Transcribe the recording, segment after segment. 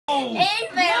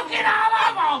Look at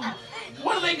all of them.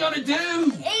 What are they going to do?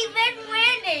 Even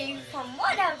Wendy, from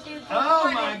what I do.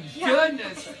 Oh my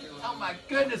goodness. Oh my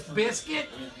goodness, Biscuit.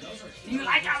 Do you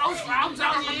like all those frogs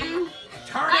on you?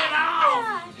 Turn it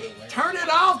off. Turn it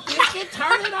off, Biscuit.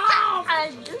 Turn it off.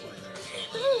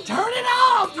 Turn it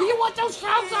off. Do you want those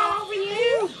frogs all over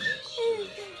you?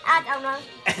 I don't know.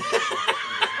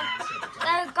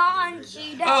 They're gone,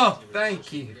 GDaddy. Oh,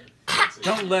 thank you.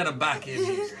 Don't let them back in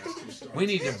here. We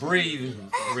need to breathe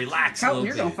and relax a little Colton, bit.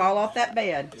 you're going to fall off that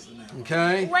bed.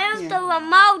 Okay. Where's the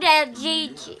remote at,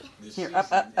 Gigi? Here,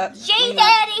 up.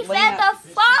 GDaddy said the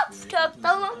frogs took the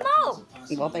remote.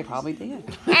 Well, they probably did. And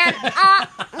I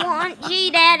want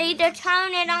GDaddy to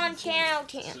turn it on channel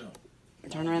 10.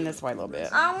 Turn around this way a little bit.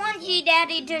 I want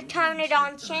GDaddy to turn it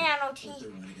on channel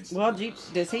 10. Well,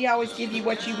 does he always give you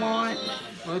what you want?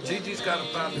 Well, Gigi's got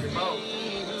to find the remote.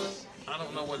 I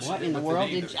don't know what she What did in the with world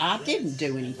it either. I didn't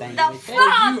do anything The with it.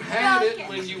 frog You had took it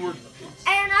when you were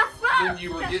And a frog.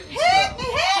 getting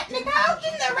stuff.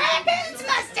 Colton, the raccoons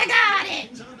must have got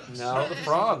it. No, the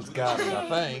frog's got it, I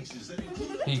think.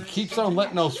 He keeps on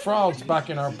letting those frogs back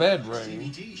in our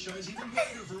bedroom.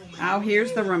 Oh,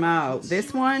 here's the remote.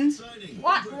 This one?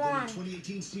 What one?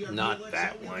 Not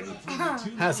that one.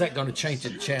 How's that going to change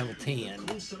to channel 10?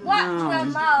 What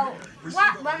remote?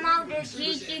 What remote did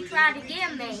Gigi try to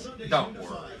give me? Don't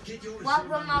worry. What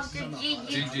remote did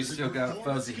Gigi? Gigi's still got a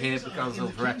fuzzy head because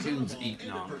those raccoons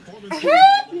eating on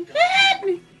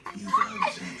it.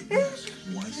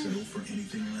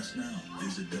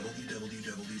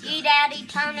 GDaddy,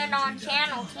 turn it on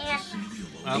channel 10.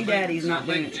 GDaddy's not I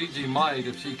doing think Gigi might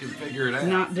if she can figure it out.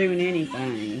 not doing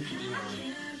anything.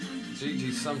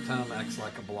 Gigi sometimes acts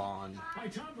like a blonde.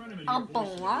 A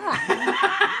blonde.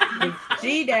 If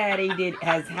GDaddy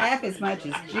has half as much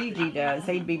as Gigi does,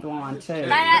 he'd be blonde too.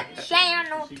 That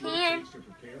channel 10.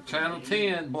 Channel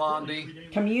 10, Blondie.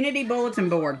 Community bulletin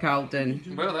board,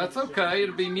 Colton. Well, that's okay.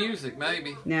 It'll be music,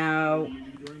 maybe. No.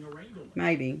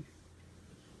 Maybe.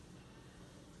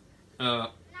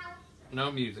 No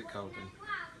music, Colton.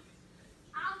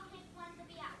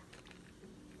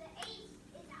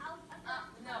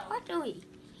 What do we?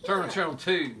 Turn on channel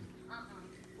 2.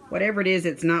 Whatever it is,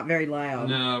 it's not very loud.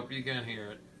 No, you can't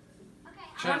hear it.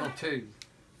 Channel 2.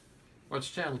 What's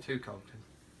channel 2, Colton?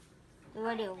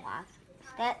 What do you want? Is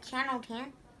that channel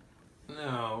 10?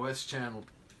 No, it's channel...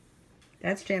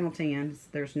 That's channel 10.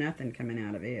 There's nothing coming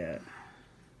out of it.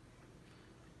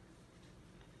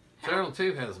 Channel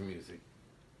 2 has music.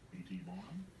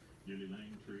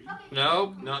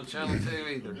 No, not channel 2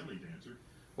 either.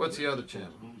 What's the other channel?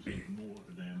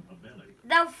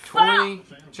 The 20?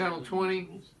 Channel 20?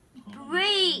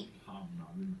 3.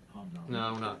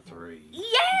 No, not 3.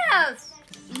 Yes.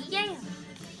 Yeah.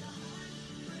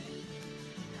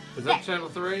 Is that channel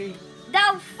 3?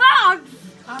 The frogs.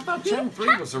 I thought channel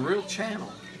 3 was a real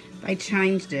channel. They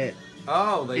changed it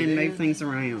Oh, they and did? moved things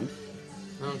around.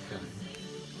 Okay.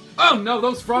 Oh no,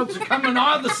 those frogs are coming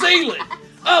out of the ceiling.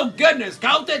 Oh goodness,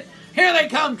 Colton. Here they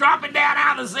come dropping down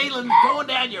out of the ceiling, going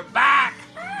down your back.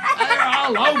 They're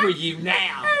all over you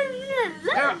now.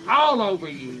 They're all over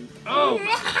you. Oh,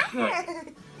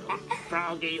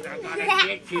 froggies are gonna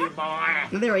get you, boy.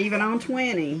 They're even on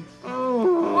 20.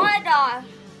 Oh, What are?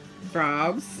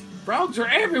 Frogs. frogs are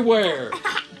everywhere.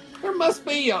 There must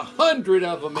be 100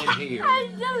 of them in here.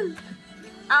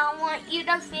 I want you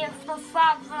to see if the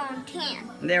frogs are on 10.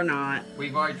 They're not.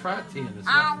 We've already tried 10. It's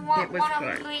I not. want It was one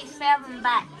good. of 3, 7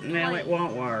 back. Well, it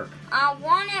won't work. I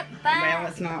want it Well, back.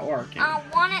 it's not working. I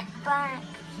want it back.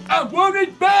 I want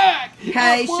it back.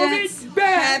 I want Patience. it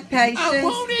back. Have patience. I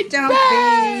want it Don't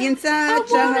back. be in such I a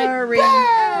want it hurry.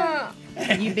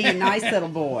 back. You be a nice little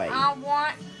boy. I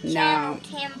want channel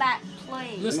 10 back,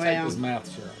 please. Let's Well. take his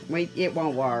mouth shut. It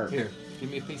won't work. Here,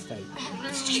 give me a piece of tape.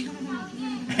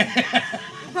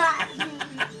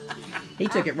 He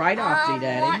took it right off, I'm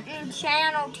GDaddy. wanting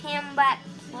channel 10 back,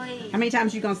 please. How many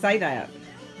times you gonna say that?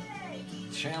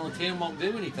 Channel 10 won't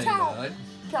do anything, Two. bud.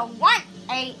 Till 1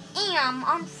 a.m.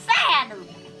 on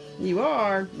Saturday. You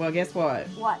are. Well, guess what?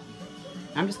 What?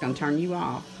 I'm just gonna turn you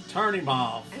off. Turn him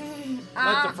off.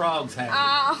 Let the frogs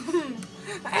have him.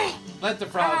 Let the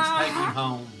frogs take him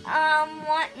home. I'm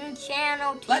wanting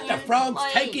channel 10. Let the frogs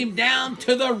please. take him down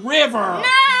to the river. No!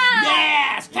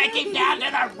 Yes, take him down to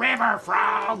the river,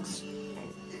 frogs.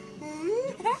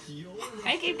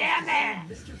 Take him down there.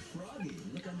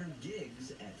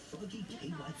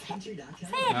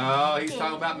 Oh, he's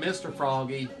talking about Mr.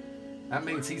 Froggy. That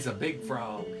means he's a big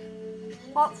frog.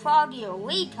 What froggy are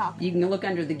we talking You can look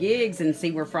under the gigs and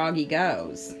see where Froggy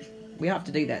goes. We have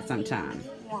to do that sometime.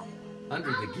 about?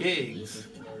 Under the gigs.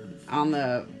 on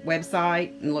the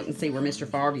website and look and see where Mr.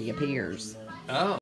 Foggy appears. Oh.